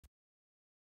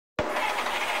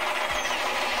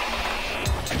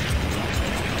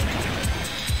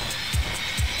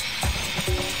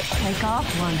Takeoff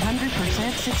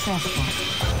 100% successful.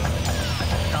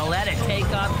 I'll let it take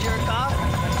off, jerk off.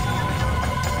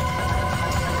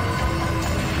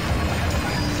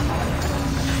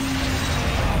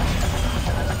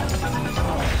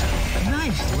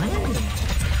 Nice landing.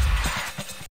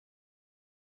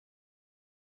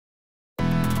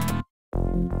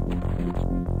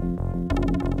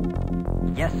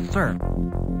 Yes, sir.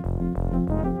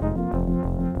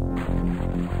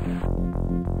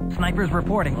 Snipers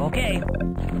reporting. Okay.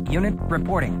 Unit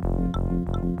reporting.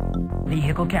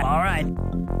 Vehicle cap. All right.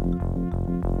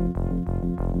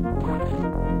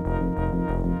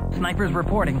 Snipers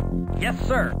reporting. Yes,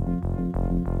 sir.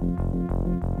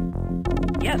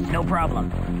 Yes, no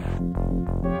problem.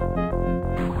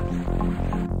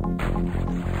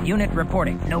 Unit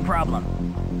reporting. No problem.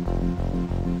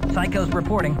 Psychos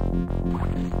reporting.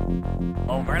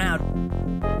 Over and out.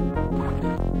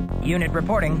 Unit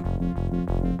reporting.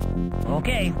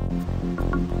 Okay.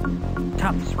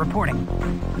 Tops reporting.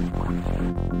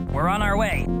 We're on our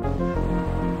way.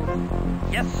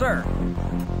 Yes, sir.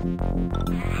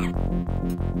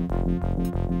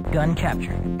 Gun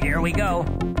captured. Here we go.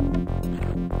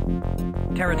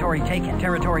 Territory taken.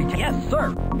 Territory taken. Yes,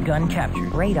 sir. Gun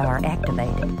captured. Radar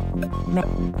activated.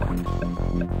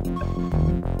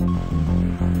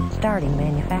 Starting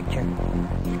manufacture.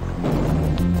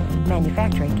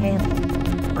 Manufacturing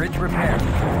canceled. Bridge repaired.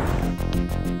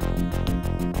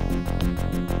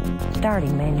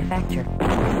 Starting manufacture.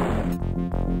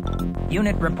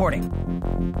 Unit reporting.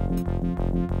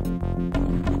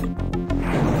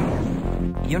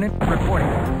 Unit reporting.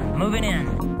 Moving in.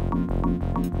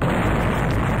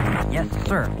 Yes,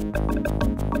 sir.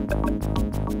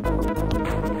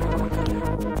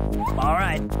 All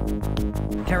right.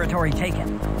 Territory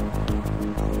taken.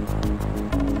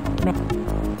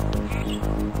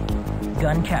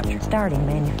 Gun captured. Starting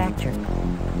manufacture.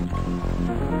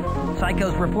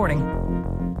 Psychos reporting.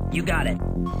 You got it.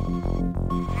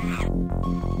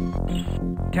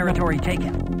 Territory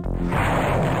taken.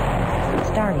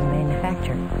 Starting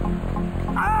manufacture.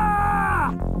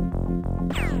 Ah!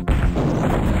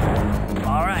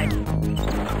 All right.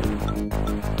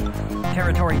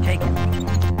 Territory taken.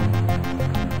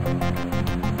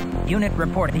 Unit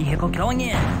report. Vehicle going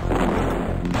in.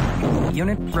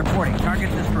 Unit reporting.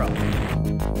 Target destroyed.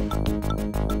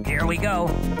 Here we go.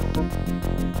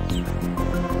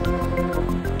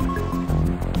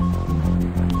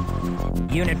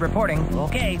 Unit reporting.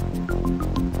 Okay.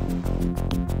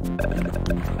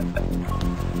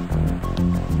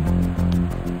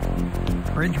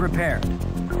 Bridge repaired.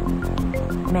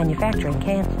 Manufacturing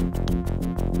canceled.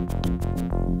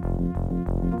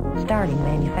 Starting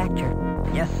manufacture.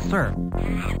 Yes, sir.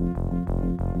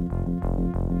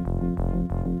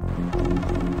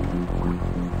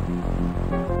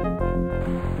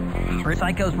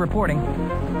 Psychos reporting.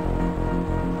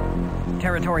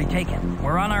 Territory taken.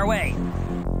 We're on our way.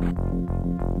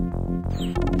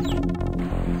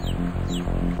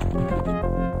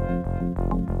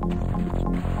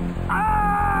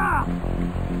 Ah!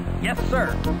 Yes,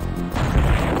 sir.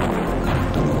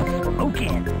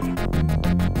 Smoking.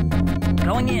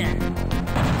 Going in.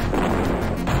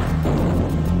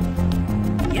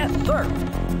 Yes, sir.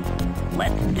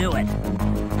 Let's do it.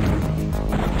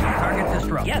 Target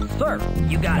destroyed. Yes, sir.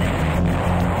 You got it.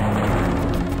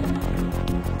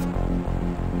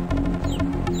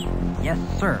 Yes,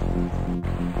 sir.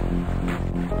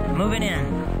 Moving in.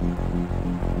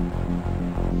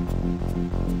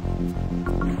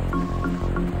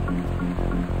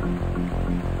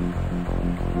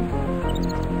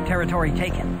 Territory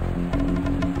taken.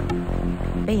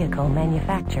 Vehicle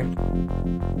manufactured.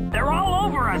 They're all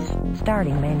over us.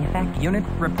 Starting manufacture. Unit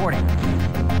reporting.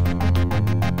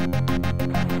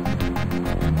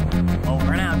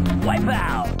 Over and out. Wipe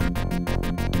out.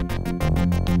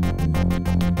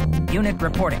 Unit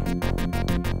reporting.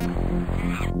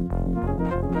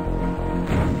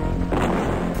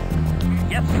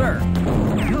 Yes, sir.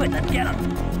 Good, let's get them.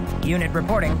 Unit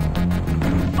reporting.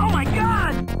 Oh my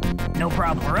God! No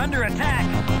problem. We're under attack.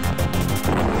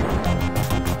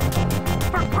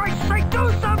 For Christ's sake,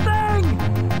 do something!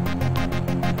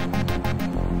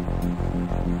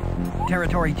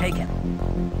 Territory taken.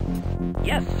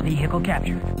 Yes, vehicle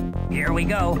captured. Here we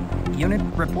go. Unit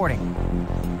reporting.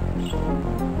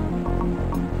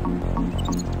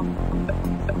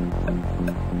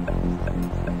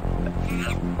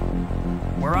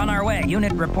 We're on our way.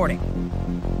 Unit reporting.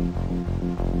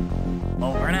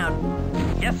 Over and out.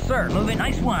 Yes, sir. Moving.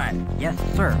 Nice one. Yes,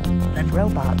 sir. That's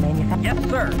robot manufacturing. Yes,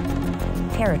 sir.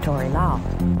 Territory lost.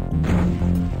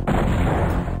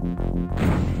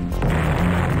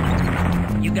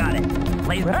 You got it.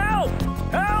 Laser. Help!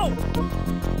 Help!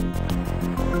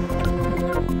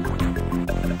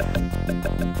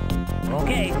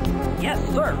 Okay. Yes,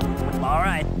 sir. All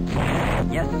right.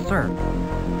 Yes, sir.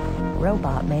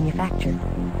 Robot manufactured.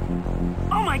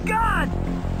 Oh my God!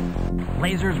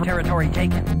 Lasers territory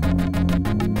taken.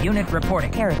 Unit reporting.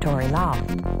 Territory lost.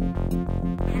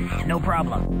 No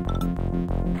problem.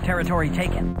 Territory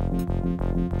taken.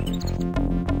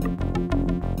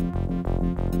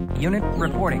 Unit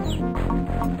reporting.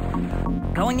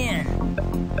 Going in.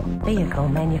 Vehicle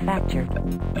manufactured.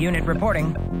 Unit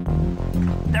reporting.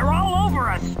 They're all over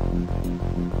us!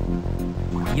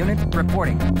 Unit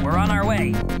reporting. We're on our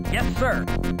way. Yes, sir.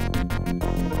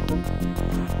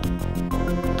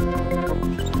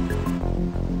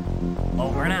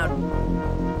 Over and out.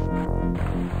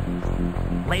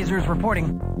 Lasers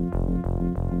reporting.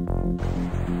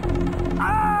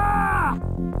 Ah!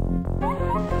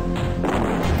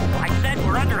 I said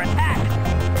we're under attack!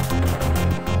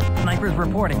 Snipers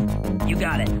reporting. You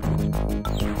got it.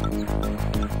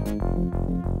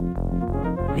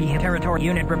 The territory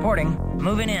unit reporting.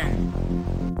 Moving in.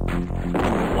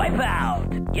 Wipe out!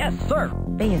 Yes, sir.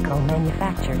 Vehicle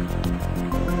manufactured.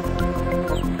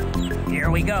 Here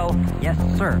we go. Yes,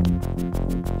 sir.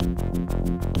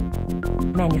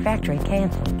 Manufacturing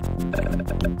canceled.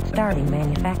 Starting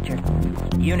manufacture.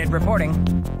 Unit reporting.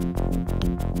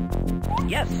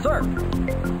 Yes, sir.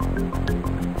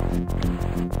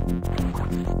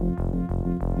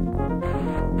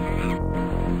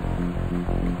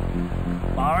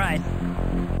 All right.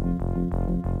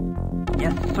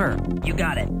 Yes, sir. You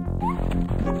got it.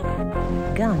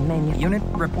 Gun manufactured. Unit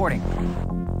reporting.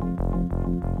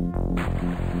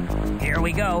 Here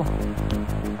we go.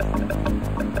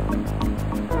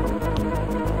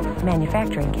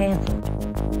 Manufacturing canceled.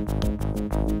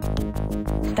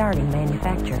 Starting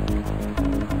manufacture.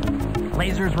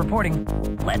 Lasers reporting.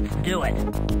 Let's do it.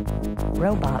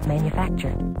 Robot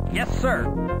manufactured. Yes, sir.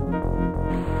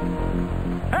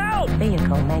 Help!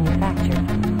 Vehicle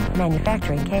manufactured.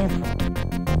 Manufacturing canceled.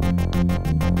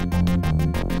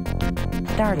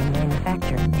 Starting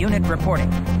manufacture. Unit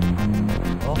reporting.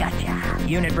 Oh, gotcha.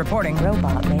 Unit reporting.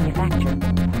 Robot manufactured.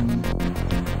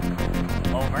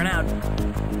 Over and out.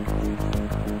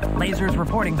 Lasers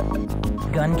reporting.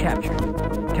 Gun captured.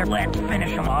 Let's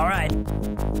finish them. All right.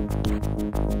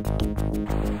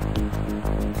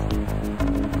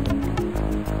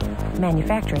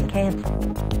 Manufacturing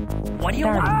canceled. What do you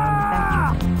Starting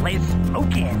want? Laser.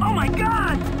 Okay. Oh my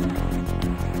God!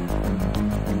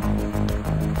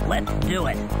 Let's do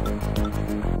it.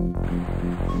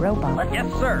 Robot.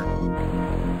 Yes, sir.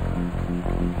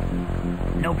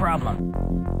 No problem.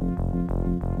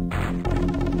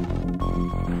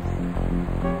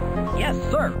 Yes,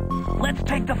 sir. Let's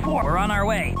take the fort. We're on our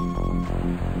way.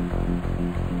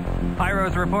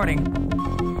 Pyro's reporting.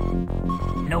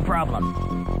 No problem.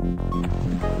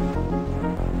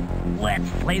 Let's.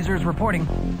 Lasers reporting.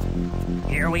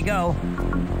 Here we go.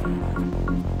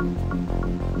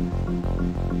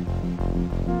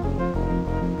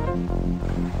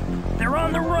 They're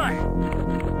on the run.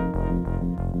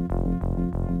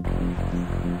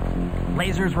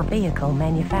 Lasers were Vehicle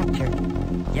manufactured.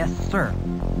 Yes, sir.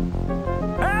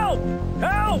 Help!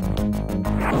 Help!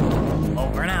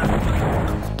 Over and out.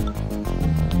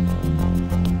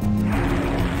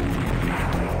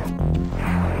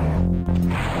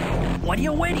 What are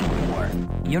you waiting for?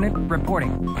 Unit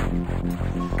reporting.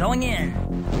 Going in.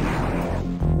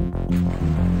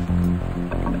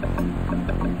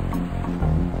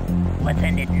 Let's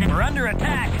end it now. We're under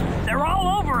attack. They're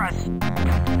all over us.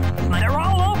 They're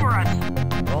all over us.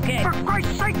 Okay. For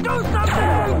Christ's sake, do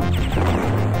something!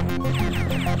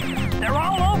 They're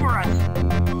all over us.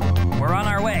 We're on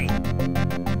our way.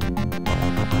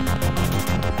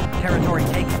 Territory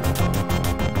taken.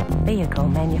 Vehicle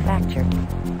manufactured.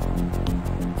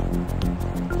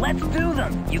 Let's do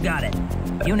them. You got it.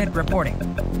 Unit reporting.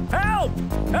 Help!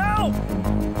 Help!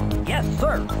 Yes,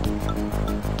 sir.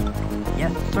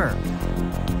 Yes, sir.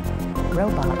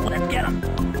 Robot. Let's get them.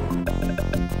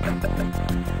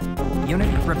 Unit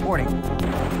reporting.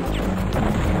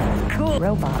 Cool.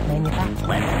 Robot manufactured.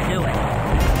 Let's do it.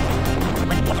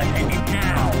 Let's end it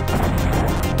now.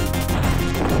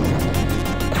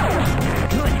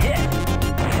 Good hit.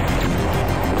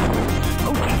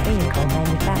 Okay. Vehicle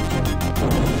manufactured.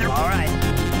 All right.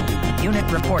 Unit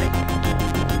reporting.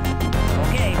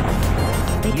 Okay.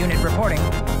 Unit reporting.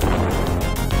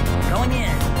 Going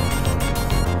in.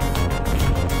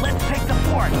 Let's take the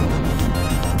fort.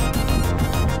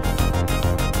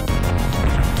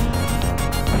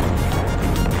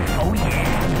 Oh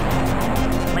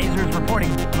yeah. Lasers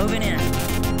reporting. Moving in.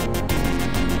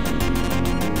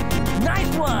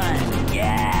 Nice one.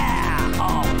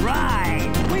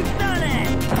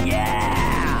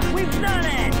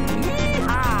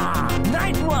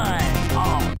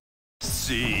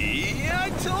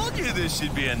 this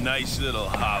would be a nice little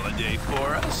holiday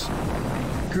for us.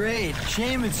 Great.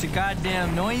 Shame it's so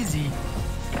goddamn noisy.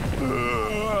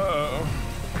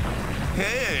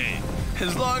 Hey,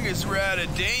 as long as we're out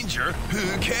of danger,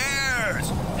 who cares?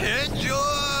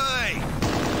 Enjoy!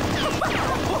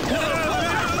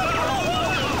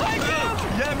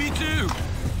 Yeah, me too.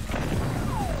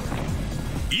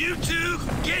 You two,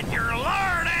 get your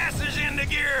lard asses into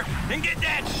gear and get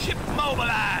that ship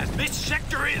mobilized. This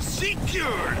sector is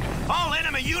secured. All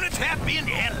enemy units have been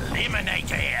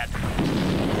eliminated.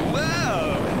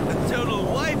 Wow, a total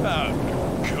wipeout.